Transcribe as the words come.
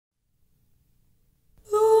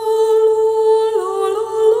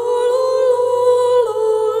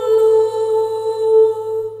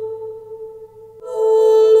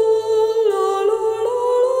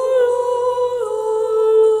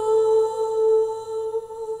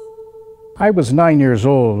I was 9 years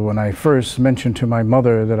old when I first mentioned to my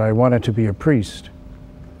mother that I wanted to be a priest,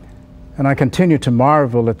 and I continue to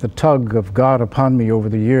marvel at the tug of God upon me over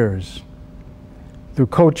the years. Through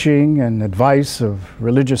coaching and advice of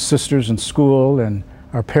religious sisters in school and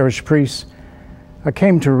our parish priests, I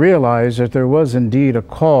came to realize that there was indeed a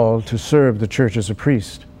call to serve the church as a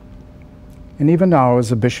priest, and even now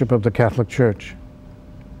as a bishop of the Catholic Church.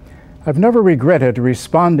 I've never regretted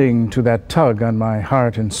responding to that tug on my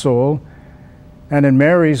heart and soul, and in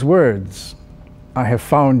Mary's words, I have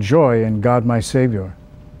found joy in God my Savior.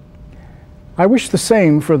 I wish the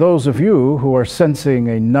same for those of you who are sensing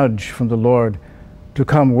a nudge from the Lord to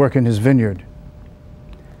come work in His vineyard.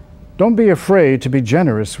 Don't be afraid to be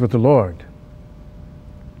generous with the Lord.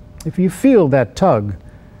 If you feel that tug,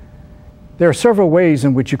 there are several ways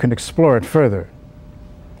in which you can explore it further.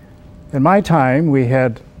 In my time, we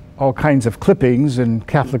had all kinds of clippings in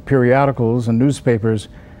Catholic periodicals and newspapers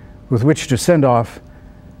with which to send off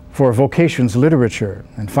for vocations literature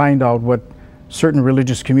and find out what certain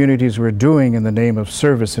religious communities were doing in the name of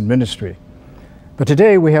service and ministry. But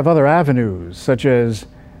today we have other avenues, such as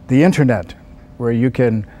the internet, where you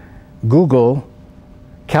can Google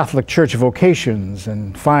Catholic Church vocations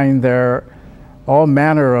and find there all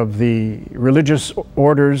manner of the religious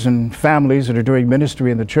orders and families that are doing ministry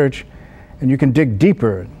in the church, and you can dig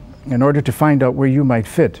deeper in order to find out where you might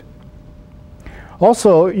fit.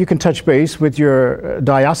 Also, you can touch base with your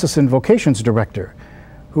diocesan vocations director,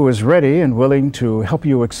 who is ready and willing to help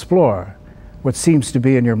you explore what seems to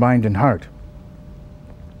be in your mind and heart.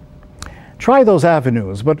 Try those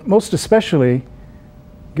avenues, but most especially,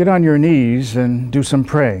 get on your knees and do some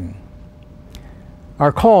praying.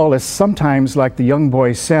 Our call is sometimes like the young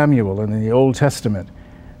boy Samuel in the Old Testament,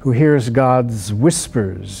 who hears God's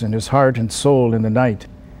whispers in his heart and soul in the night,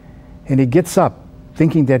 and he gets up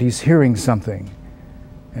thinking that he's hearing something.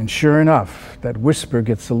 And sure enough, that whisper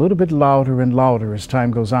gets a little bit louder and louder as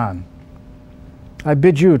time goes on. I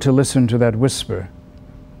bid you to listen to that whisper.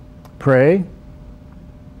 Pray,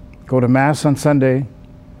 go to Mass on Sunday,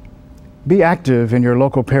 be active in your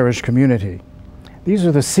local parish community. These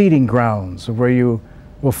are the seeding grounds of where you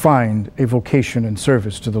will find a vocation and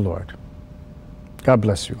service to the Lord. God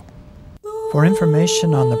bless you. For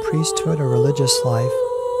information on the priesthood or religious life,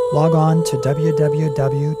 log on to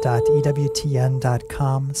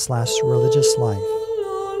www.ewtn.com/religiouslife.